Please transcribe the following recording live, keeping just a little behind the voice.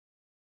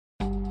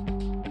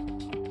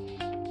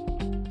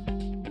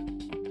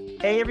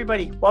Hey,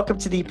 everybody. Welcome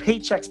to the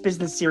Paychex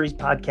Business Series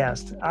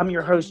podcast. I'm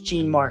your host,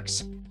 Gene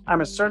Marks.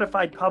 I'm a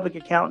certified public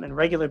accountant and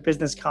regular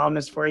business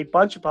columnist for a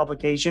bunch of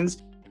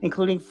publications,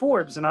 including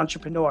Forbes and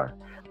Entrepreneur.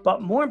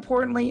 But more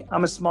importantly,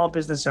 I'm a small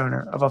business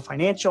owner of a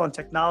financial and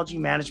technology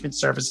management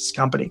services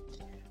company.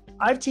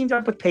 I've teamed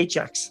up with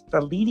Paychex,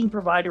 the leading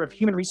provider of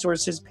human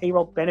resources,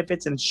 payroll,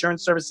 benefits, and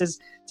insurance services,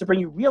 to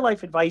bring you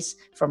real-life advice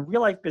from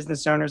real-life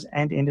business owners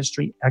and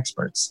industry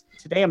experts.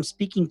 Today, I'm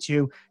speaking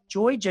to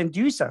Joy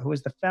Gendusa, who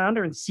is the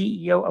founder and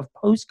CEO of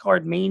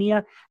Postcard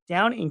Mania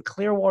down in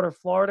Clearwater,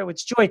 Florida.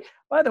 It's Joy.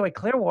 By the way,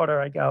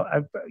 Clearwater,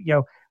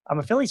 I'm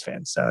a Phillies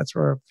fan, so that's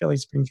where Philly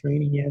spring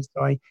training is.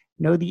 So I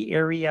know the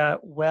area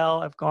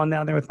well. I've gone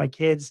down there with my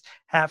kids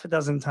half a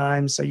dozen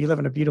times. So you live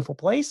in a beautiful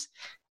place.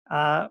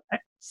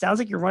 Sounds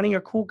like you're running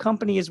a cool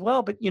company as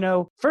well. But,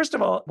 first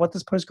of all, what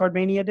does Postcard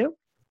Mania do?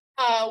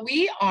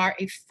 We are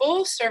a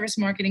full service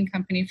marketing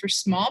company for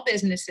small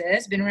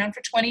businesses. Been around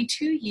for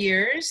 22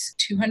 years,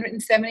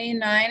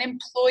 279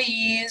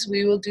 employees.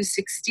 We will do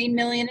 $60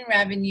 million in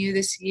revenue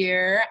this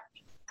year.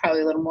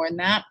 Probably a little more than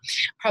that.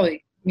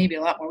 Probably maybe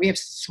a lot more. We have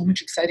so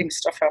much exciting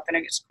stuff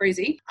happening. It's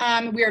crazy.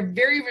 We are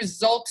very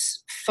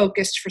results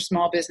focused for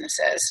small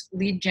businesses,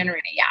 lead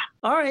generating. Yeah.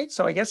 All right.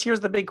 So I guess here's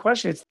the big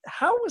question.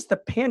 How was the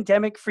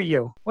pandemic for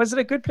you? Was it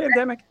a good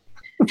pandemic?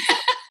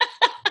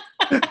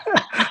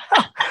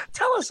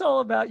 Tell us all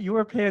about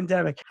your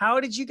pandemic. How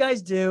did you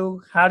guys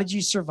do? How did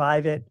you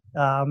survive it?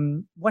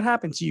 What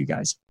happened to you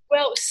guys?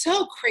 Well, it was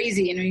so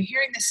crazy. You're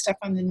hearing this stuff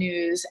on the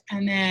news.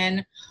 And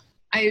then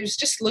I was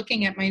just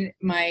looking at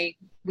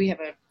we have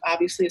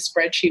obviously a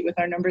spreadsheet with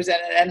our numbers in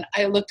it. And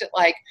I looked at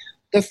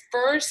the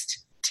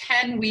first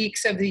 10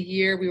 weeks of the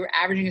year, we were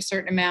averaging a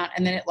certain amount,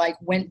 and then it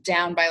went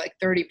down by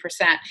 30%.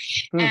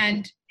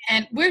 And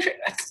we're,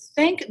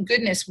 thank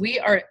goodness, we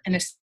are an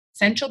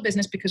essential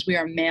business because we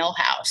are mail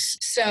house.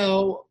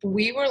 So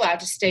we were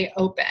allowed to stay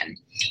open.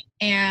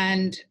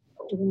 And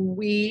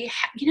we,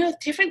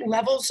 different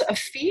levels of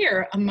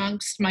fear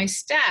amongst my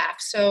staff.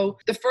 So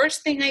the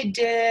first thing I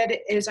did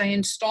is I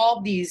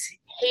installed these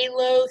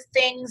halo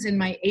things in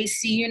my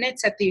AC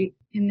units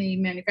in the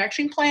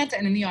manufacturing plant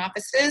and in the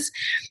offices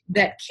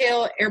that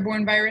kill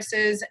airborne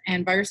viruses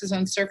and viruses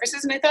on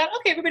surfaces. And I thought,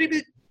 okay, everybody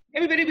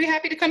be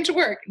happy to come to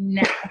work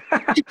now.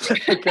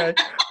 Okay.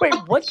 Wait,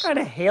 what kind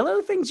of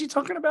halo things are you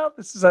talking about?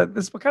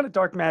 What kind of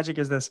dark magic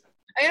is this?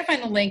 I gotta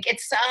find the link.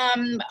 It's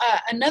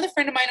another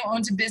friend of mine who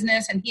owns a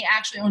business, and he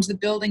actually owns the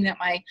building that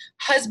my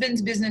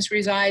husband's business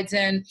resides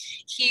in.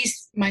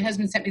 My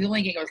husband sent me the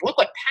link. He goes, "Look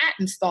what Pat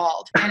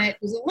installed," and it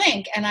was a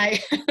link. And I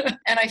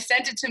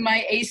sent it to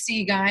my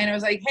AC guy, and I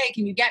was like, "Hey,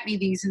 can you get me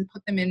these and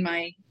put them in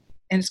my?"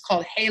 And it's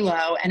called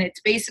Halo, and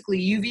it's basically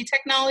UV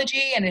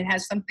technology, and it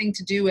has something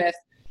to do with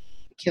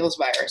kills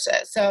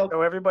viruses. So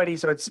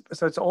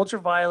it's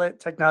ultraviolet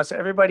technology. So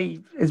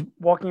everybody is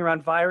walking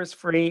around virus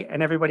free,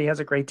 and everybody has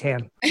a great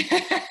tan.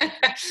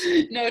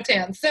 No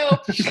tan. So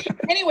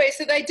anyway,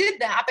 so I did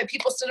that, but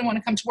people still didn't want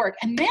to come to work.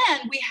 And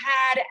then we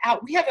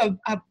have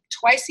a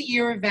twice a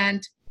year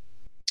event.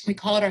 We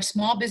call it our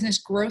Small Business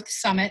Growth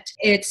Summit.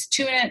 It's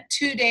two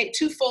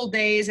full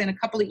days and a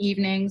couple of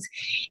evenings,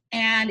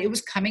 and it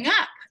was coming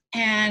up.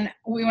 And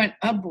we went,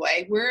 oh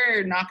boy,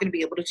 we're not going to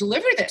be able to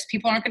deliver this.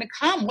 People aren't going to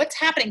come. What's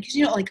happening? Because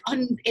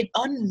it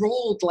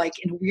unrolled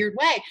in a weird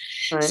way.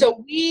 Right.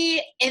 So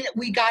we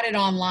got it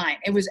online.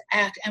 It was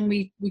and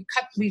we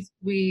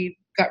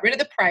got rid of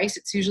the price.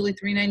 It's usually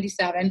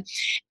 $397,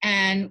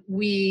 and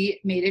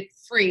we made it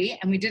free.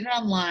 And we did it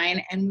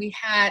online, and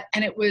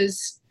it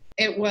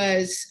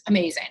was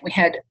amazing. We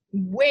had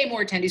way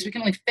more attendees. We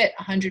can only fit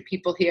 100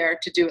 people here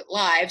to do it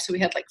live. So we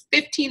had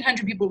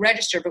 1,500 people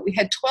register, but we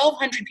had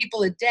 1,200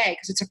 people a day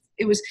because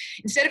it was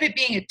instead of it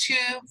being a 2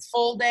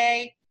 full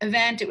day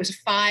event, it was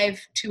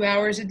 5 2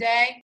 hours a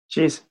day.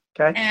 Jeez.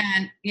 Okay.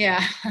 And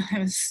yeah,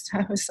 I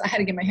had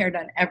to get my hair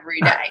done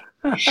every day.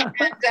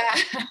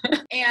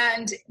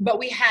 But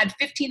we had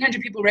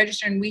 1,500 people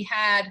register, and we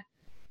had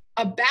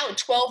about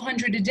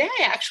 1,200 a day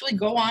actually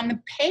go on the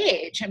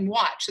page and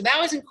watch. So that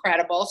was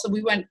incredible. So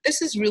we went,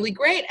 this is really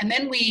great. And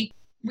then we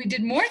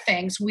did more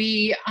things.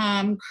 We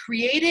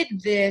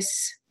created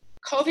this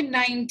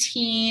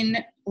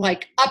COVID-19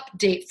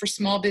 update for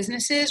small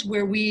businesses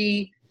where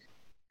we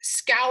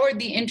scoured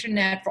the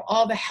internet for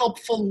all the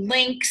helpful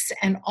links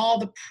and all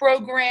the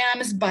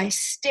programs by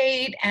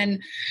state and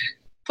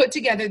put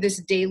together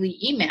this daily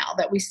email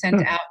that we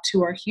sent out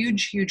to our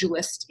huge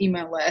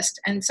email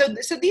list. And so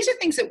these are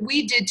things that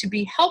we did to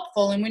be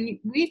helpful. And when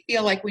we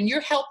feel when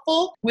you're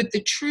helpful with the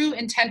true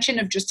intention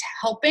of just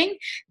helping,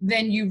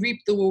 then you reap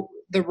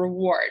the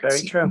rewards.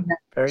 Very true.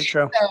 Very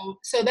true.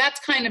 So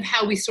that's kind of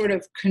how we sort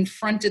of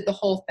confronted the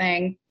whole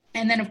thing.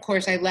 And then, of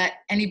course, I let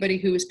anybody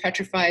who was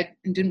petrified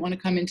and didn't want to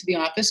come into the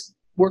office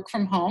work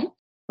from home.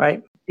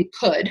 Right. They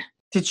could.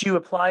 Did you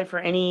apply for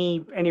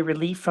any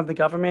relief from the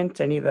government,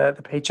 any of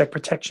the Paycheck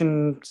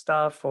Protection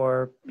stuff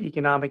or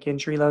economic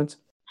injury loans?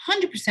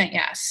 100%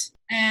 yes.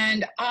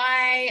 And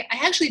I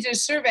actually did a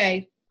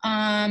survey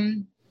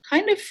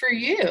kind of for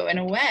you in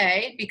a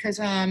way because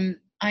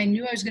I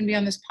knew I was going to be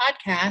on this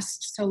podcast.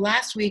 So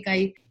last week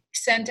I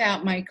sent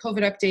out my COVID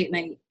update,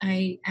 and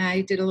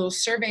I did a little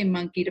survey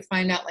monkey to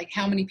find out like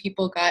how many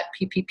people got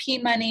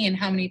PPP money and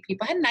how many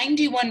people. I had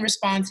 91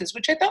 responses,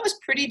 which I thought was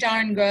pretty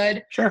darn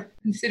good. Sure.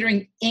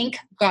 Considering Inc.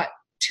 got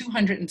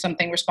 200 and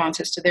something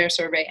responses to their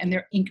survey, and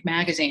they're Inc.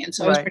 magazine.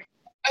 So Right.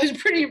 I was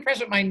pretty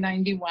impressed with my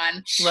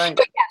 91. Right.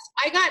 But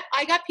yes,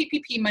 I got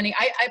PPP money.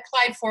 I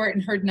applied for it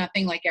and heard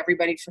nothing, like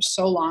everybody, for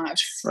so long. I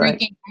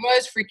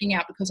was freaking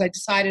out because I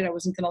decided I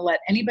wasn't going to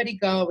let anybody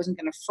go. I wasn't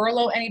going to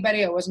furlough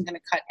anybody. I wasn't going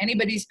to cut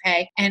anybody's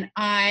pay. And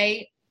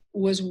I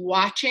was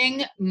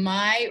watching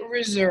my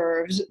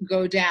reserves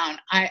go down.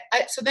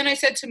 So then I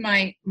said to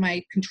my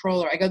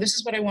controller, I go, this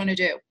is what I want to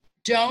do.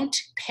 Don't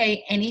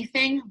pay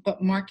anything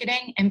but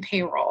marketing and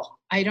payroll.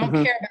 I don't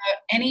care about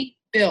any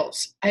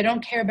bills. I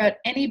don't care about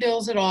any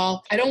bills at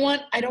all. I don't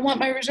want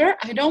my reserve.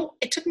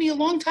 It took me a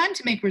long time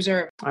to make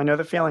reserve. I know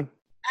the feeling.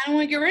 I don't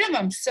want to get rid of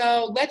them.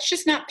 So let's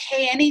just not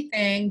pay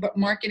anything but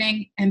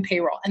marketing and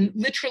payroll. And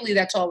literally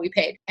that's all we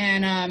paid.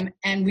 And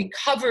we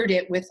covered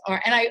it with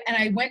and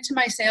I went to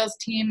my sales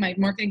team, my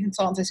marketing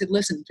consultants. I said,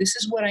 listen, this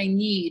is what I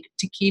need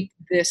to keep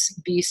this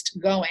beast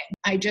going.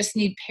 I just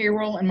need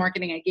payroll and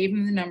marketing. I gave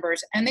them the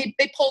numbers and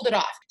they pulled it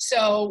off.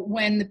 So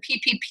when the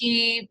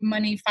PPP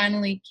money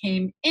finally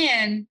came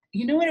in,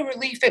 you know what a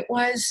relief it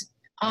was?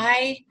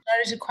 I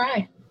started to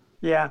cry.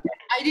 Yeah.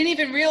 I didn't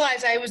even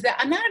realize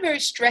I'm not a very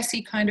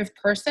stressy kind of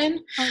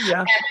person. Oh,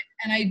 yeah.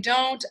 And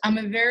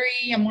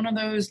I'm one of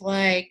those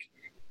like,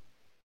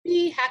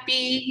 be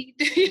happy,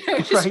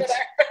 just Right.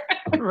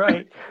 whatever.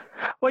 Right.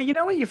 Well, you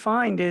know what you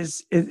find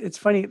is it's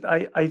funny.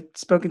 I've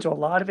spoken to a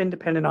lot of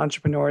independent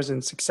entrepreneurs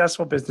and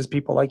successful business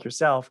people like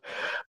yourself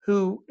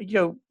who,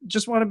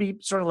 just want to be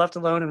sort of left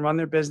alone and run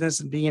their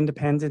business and be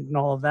independent and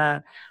all of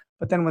that.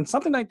 But then when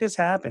something like this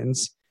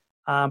happens,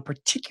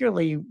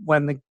 particularly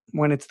when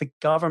it's the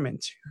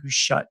government who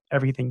shut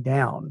everything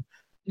down,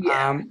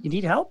 you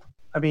need help.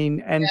 I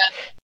mean, and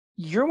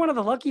you're one of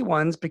the lucky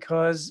ones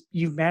because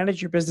you've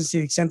managed your business to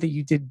the extent that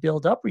you did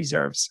build up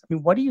reserves. I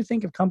mean, what do you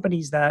think of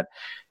companies that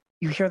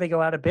you hear they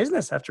go out of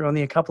business after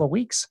only a couple of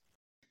weeks?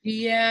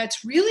 Yeah,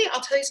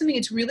 I'll tell you something,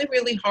 it's really,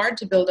 really hard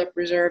to build up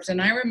reserves.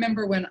 And I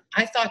remember when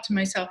I thought to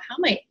myself, how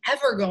am I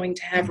ever going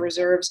to have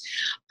reserves?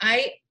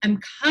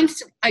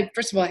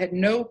 First of all, I had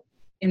no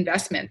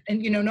investment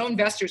and, no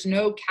investors,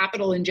 no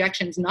capital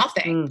injections,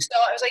 nothing. So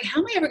I was like,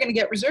 how am I ever going to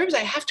get reserves? I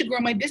have to grow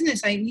my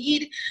business. I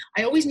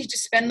always need to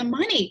spend the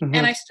money.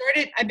 And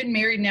I've been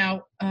married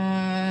now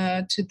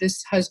to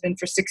this husband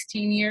for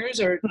 16 years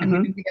and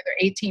we've been together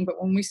 18.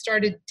 But when we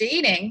started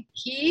dating,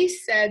 he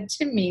said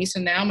to me, so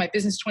now my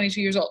business is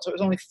 22 years old. So it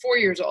was only 4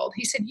 years old.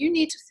 He said, you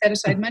need to set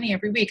aside money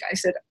every week. I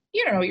said,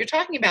 you don't know what you're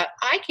talking about.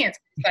 I can't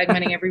set aside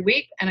money every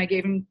week. And I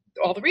gave him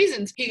all the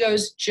reasons. He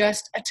goes,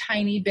 just a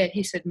tiny bit.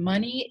 He said,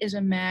 money is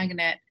a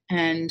magnet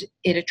and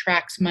it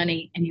attracts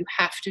money and you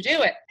have to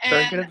do it.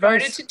 Very good And I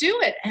advice. started to do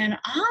it. And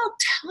I'll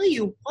tell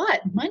you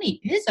what, money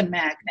is a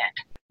magnet.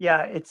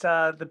 Yeah, it's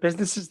the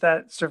businesses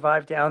that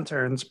survive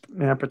downturns,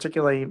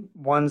 particularly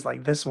ones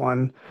like this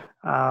one,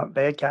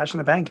 they had cash in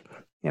the bank,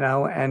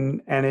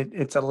 and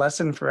it's a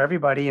lesson for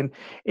everybody. And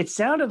it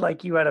sounded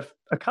like you had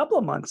a couple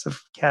of months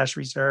of cash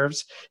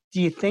reserves.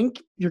 Do you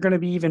think you're going to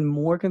be even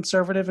more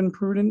conservative and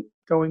prudent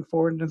going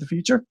forward into the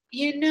future?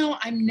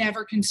 I'm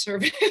never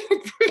conservative or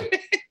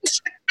prudent.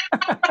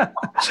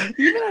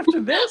 Even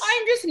after this?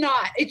 I'm just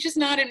not. It's just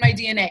not in my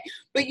DNA.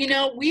 But,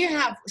 we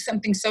have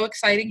something so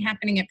exciting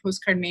happening at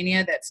Postcard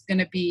Mania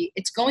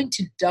it's going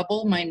to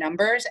double my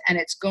numbers and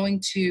it's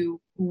going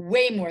to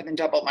way more than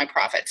double my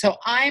profit. So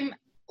I'm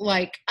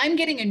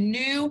getting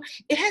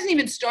it hasn't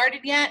even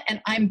started yet.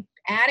 And I'm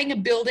adding a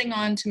building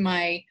onto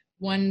my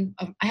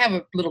I have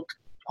a little,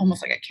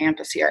 almost like a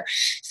campus here.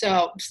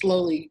 So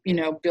slowly,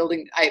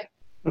 building,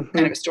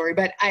 kind of a story,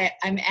 but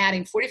I'm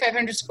adding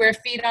 4,500 square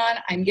feet on.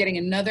 I'm getting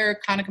another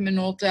Konica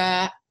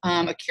Minolta,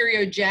 a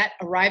Curio Jet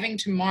arriving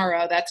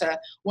tomorrow. That's a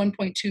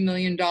 $1.2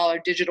 million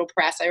digital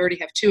press. I already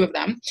have 2 of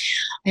them.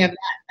 I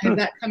have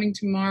that coming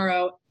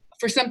tomorrow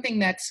for something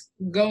that's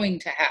going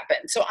to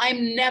happen. So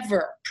I'm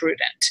never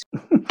prudent.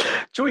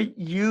 Joy,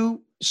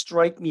 you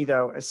strike me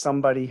though as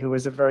somebody who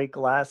is a very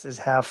glass is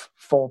half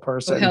full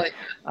person. Oh, hell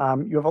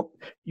yeah.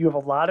 You have a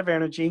lot of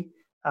energy.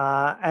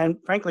 And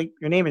frankly,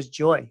 your name is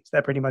Joy. So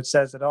that pretty much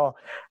says it all.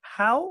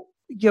 How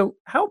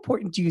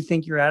important do you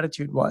think your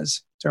attitude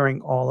was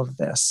during all of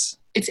this?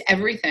 It's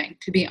everything,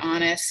 to be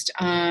honest.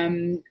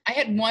 I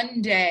had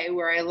one day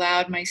where I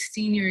allowed my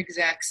senior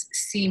execs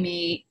see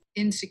me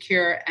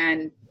insecure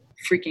and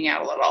freaking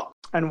out a little.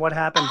 And what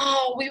happened?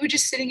 Oh, we were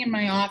just sitting in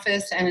my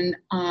office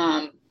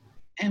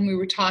and we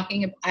were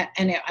talking,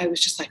 and I was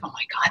just like, oh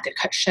my God, they're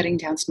shutting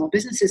down small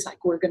businesses.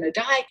 Like, we're going to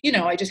die.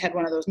 I just had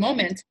one of those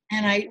moments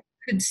and I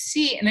could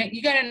see, and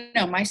you got to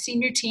know, my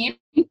senior team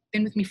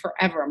been with me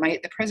forever.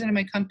 The president of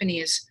my company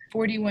is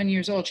 41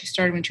 years old. She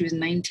started when she was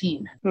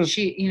 19.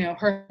 She,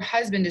 her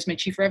husband is my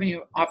chief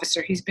revenue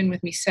officer. He's been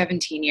with me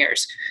 17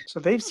 years. So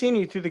they've seen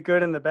you through the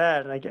good and the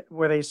bad. And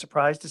were they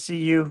surprised to see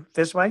you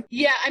this way?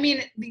 Yeah.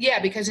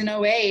 Because in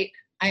 2008,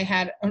 I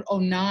had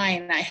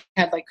 2009, I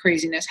had like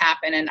craziness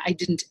happen and I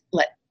didn't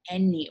let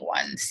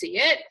anyone see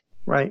it.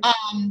 Right.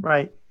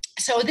 Right.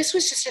 So this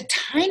was just a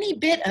tiny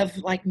bit of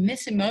like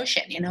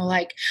misemotion,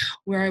 like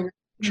where I was,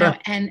 Sure.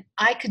 and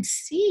I could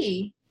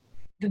see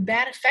the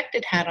bad effect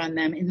it had on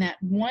them in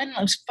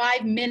those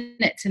 5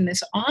 minutes in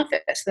this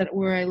office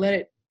where I let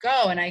it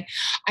go. And I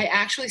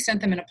actually sent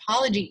them an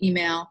apology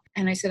email,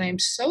 and I said, I'm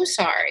so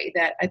sorry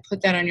that I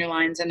put that on your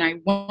lines, and I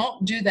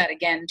won't do that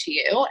again to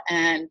you.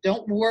 And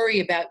don't worry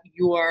about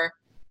your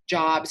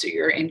jobs or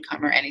your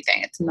income or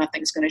anything.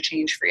 Nothing's going to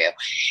change for you.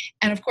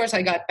 And of course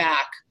I got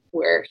back,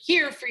 we're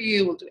here for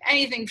you. We'll do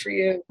anything for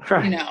you.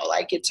 Right.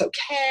 Like it's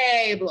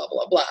okay, blah,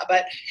 blah, blah.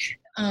 But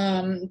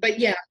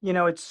yeah.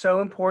 It's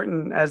so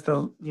important as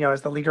the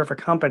leader of a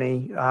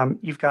company,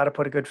 you've got to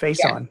put a good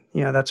face on.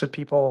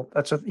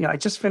 I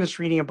just finished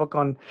reading a book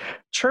on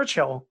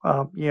Churchill,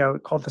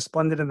 called The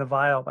Splendid and the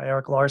Vile by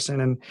Eric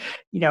Larson. And,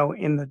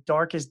 in the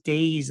darkest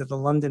days of the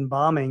London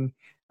bombing,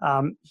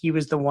 he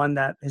was the one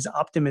that his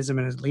optimism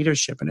and his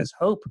leadership and his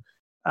hope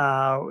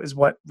is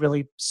what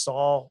really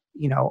saw,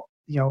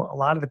 a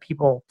lot of the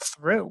people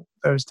through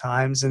those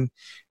times. And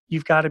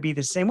you've got to be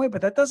the same way.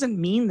 But that doesn't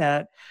mean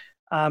that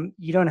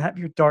you don't have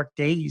your dark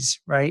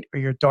days, right? Or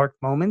your dark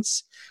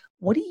moments.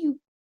 What do you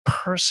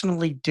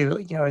personally do?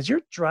 As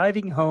you're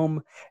driving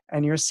home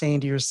and you're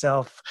saying to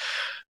yourself,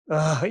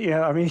 right?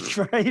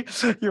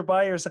 You're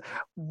by yourself.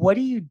 What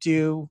do you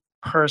do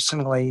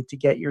personally to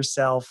get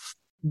yourself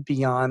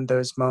beyond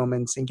those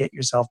moments and get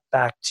yourself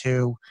back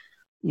to,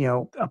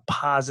 a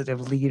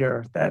positive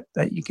leader that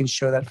you can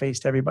show that face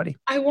to everybody?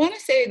 I want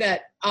to say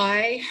that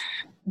I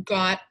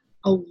got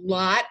a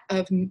lot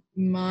of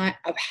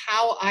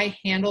how I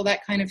handle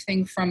that kind of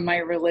thing from my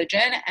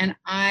religion. And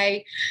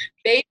I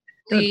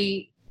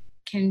basically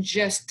can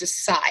just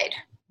decide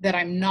that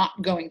I'm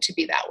not going to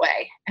be that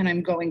way, and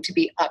I'm going to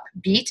be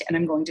upbeat, and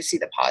I'm going to see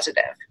the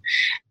positive.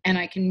 And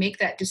I can make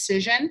that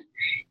decision,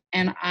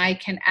 and I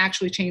can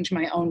actually change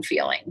my own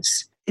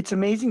feelings. It's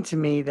amazing to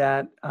me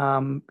that,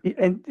 and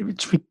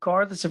it's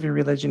regardless of your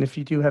religion, if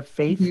you do have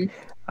faith,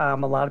 a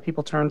lot of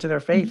people turn to their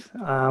faith,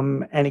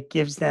 and it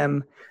gives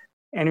them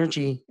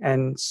energy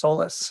and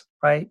solace,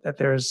 right? That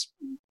there's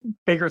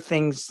bigger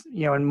things,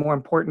 and more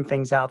important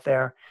things out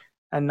there,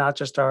 and not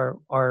just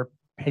our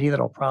petty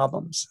little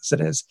problems as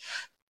it is.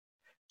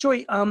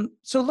 Joy,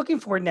 so looking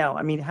forward now,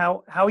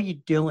 how are you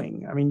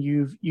doing?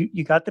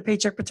 You got the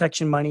Paycheck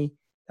Protection money.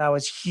 That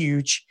was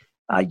huge.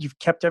 You've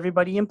kept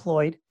everybody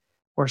employed.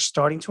 We're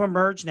starting to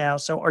emerge now.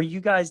 So are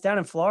you guys down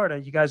in Florida?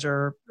 You guys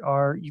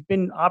you've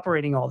been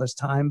operating all this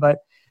time, but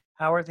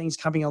how are things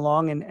coming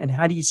along, and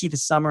how do you see the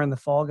summer and the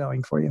fall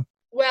going for you?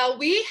 Well,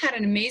 we had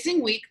an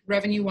amazing week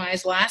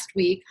revenue-wise last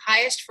week,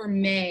 highest for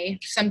May,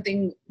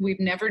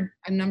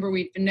 a number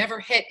we've never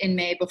hit in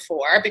May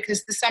before,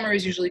 because the summer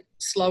is usually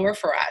slower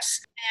for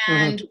us.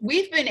 And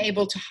we've been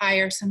able to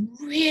hire some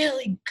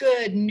really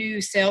good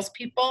new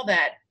salespeople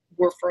that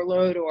were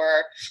furloughed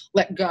or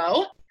let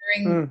go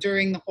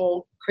during the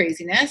whole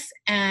craziness.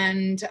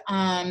 And so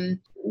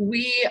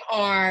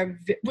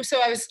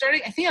I was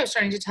starting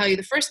to tell you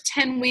the first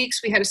 10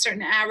 weeks we had a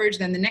certain average,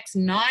 then the next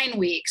 9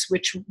 weeks,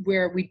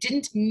 where we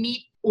didn't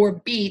meet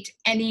or beat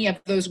any of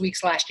those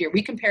weeks last year.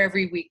 We compare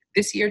every week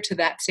this year to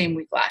that same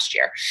week last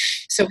year.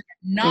 So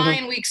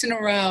 9 weeks in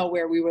a row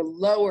where we were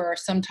lower,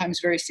 sometimes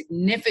very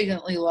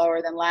significantly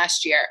lower than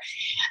last year.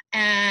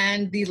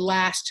 And the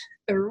last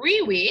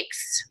 3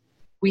 weeks,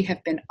 we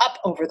have been up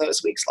over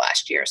those weeks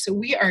last year. So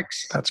we are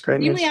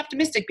extremely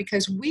optimistic,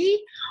 because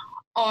we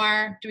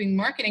are doing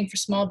marketing for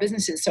small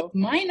businesses. So if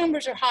my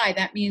numbers are high,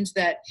 that means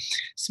that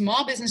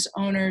small business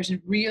owners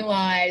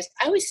realize,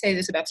 I always say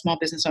this about small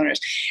business owners,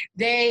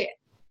 you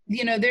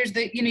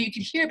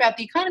could hear about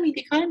the economy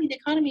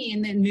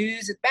in the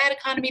news, bad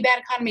economy,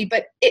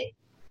 but it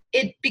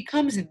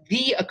becomes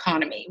the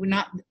economy,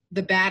 not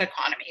the bad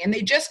economy. And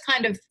they just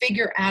kind of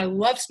figure out, I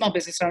love small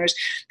business owners,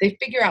 they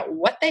figure out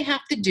what they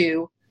have to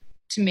do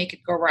to make it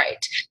go right.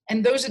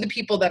 And those are the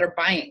people that are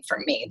buying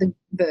from me,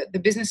 the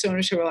business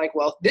owners who are like,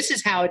 well, this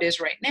is how it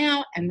is right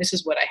now, and this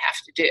is what I have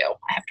to do.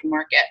 I have to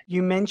market.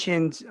 You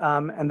mentioned,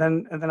 and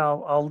then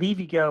I'll leave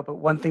you go, but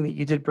one thing that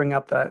you did bring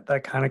up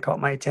that kind of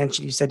caught my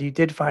attention, you said you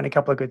did find a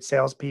couple of good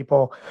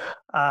salespeople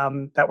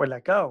that were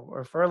let go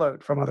or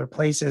furloughed from other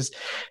places.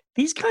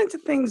 These kinds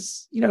of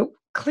things,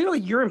 clearly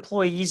your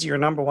employees are your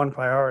number one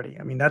priority.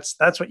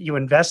 That's what you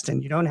invest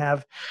in. You don't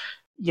have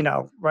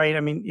right?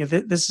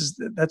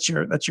 That's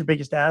your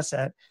biggest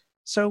asset.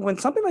 So when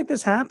something like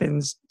this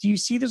happens, do you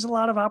see there's a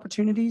lot of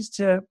opportunities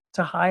to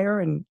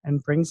hire and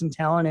bring some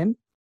talent in?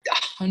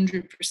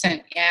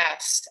 100%,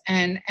 yes.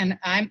 And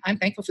I'm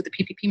thankful for the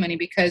PPP money,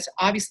 because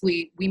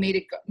obviously we made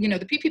it,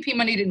 the PPP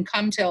money didn't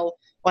come till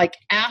like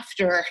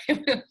after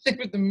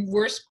the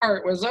worst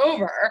part was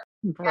over.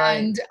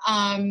 Right.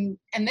 And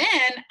then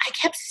I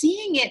kept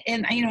seeing it,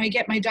 and I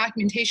get my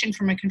documentation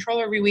from my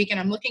controller every week, and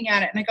I'm looking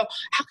at it and I go,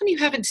 how come you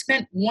haven't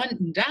spent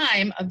one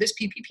dime of this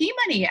PPP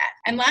money yet?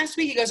 And last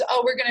week he goes,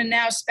 oh, we're going to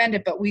now spend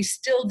it, but we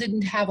still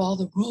didn't have all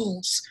the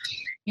rules,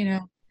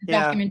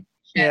 documentation.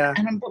 Yeah.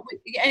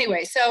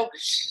 Anyway, so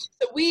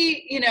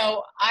we,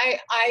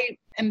 I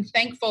am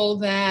thankful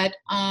that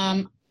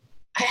I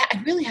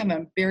really have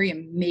a very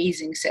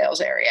amazing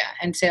sales area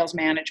and sales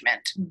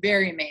management.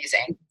 Very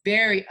amazing,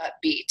 very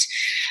upbeat,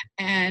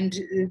 and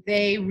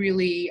they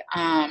really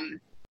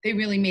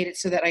made it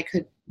so that I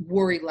could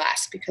worry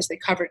less because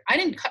I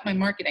didn't cut my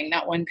marketing,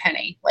 not one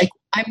penny. Like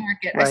I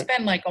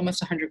spend like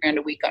almost $100,000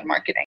 a week on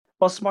marketing.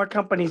 Well, smart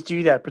companies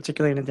do that,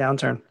 particularly in a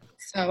downturn.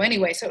 So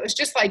anyway, so it was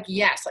just like,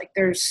 yes, like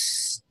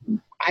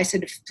I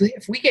said,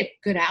 if we get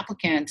good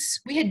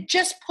applicants, we had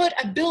just put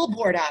a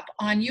billboard up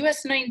on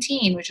US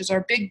 19, which is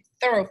our big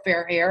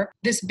thoroughfare here,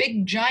 this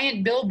big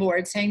giant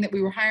billboard saying that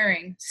we were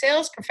hiring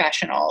sales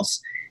professionals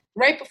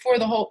right before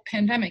the whole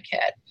pandemic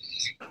hit.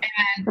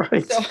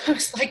 And so I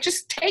was like,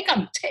 just take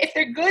them. If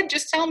they're good,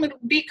 just tell them it'll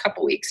be a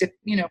couple weeks.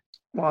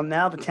 Well,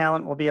 now the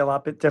talent will be a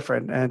lot bit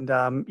different. And,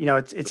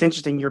 it's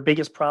interesting. Your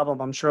biggest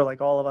problem, I'm sure, like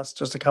all of us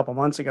just a couple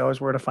months ago,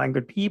 is where to find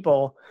good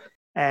people.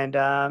 And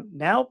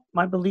now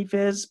my belief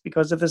is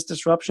because of this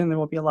disruption, there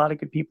will be a lot of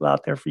good people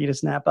out there for you to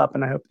snap up.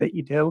 And I hope that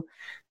you do.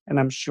 And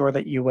I'm sure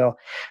that you will.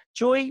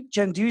 Joy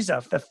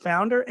Genduza, the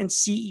founder and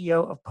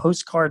CEO of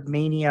Postcard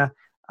Mania.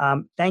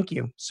 Thank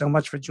you so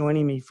much for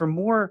joining me. For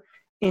more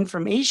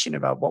information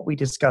about what we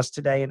discussed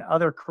today and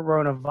other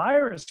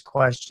coronavirus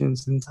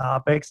questions and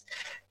topics,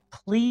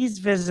 please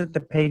visit the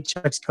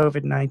Paychex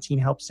COVID-19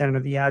 Help Center.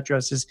 The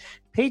address is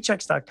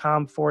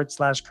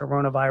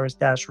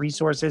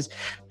paychex.com/coronavirus-resources.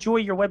 Joy,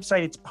 your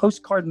website, it's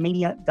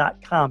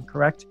postcardmania.com,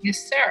 correct?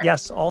 Yes, sir.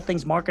 Yes, all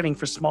things marketing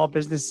for small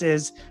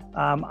businesses.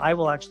 I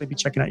will actually be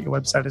checking out your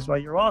website as well.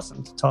 You're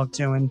awesome to talk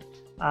to. And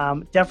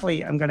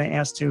definitely, I'm going to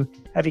ask to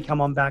have you come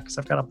on back because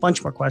I've got a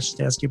bunch more questions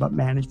to ask you about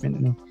management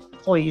and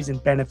employees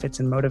and benefits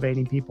and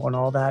motivating people and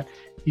all that.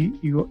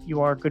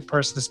 You are a good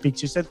person to speak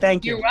to. So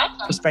thank you. You're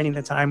welcome. For spending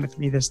the time with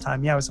me this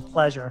time. Yeah, it was a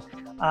pleasure.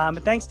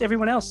 Thanks to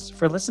everyone else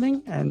for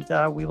listening, and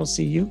we will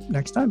see you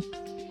next time.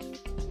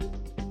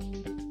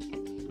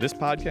 This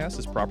podcast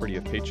is property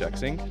of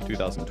Paychex Inc.,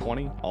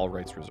 2020, all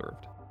rights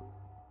reserved.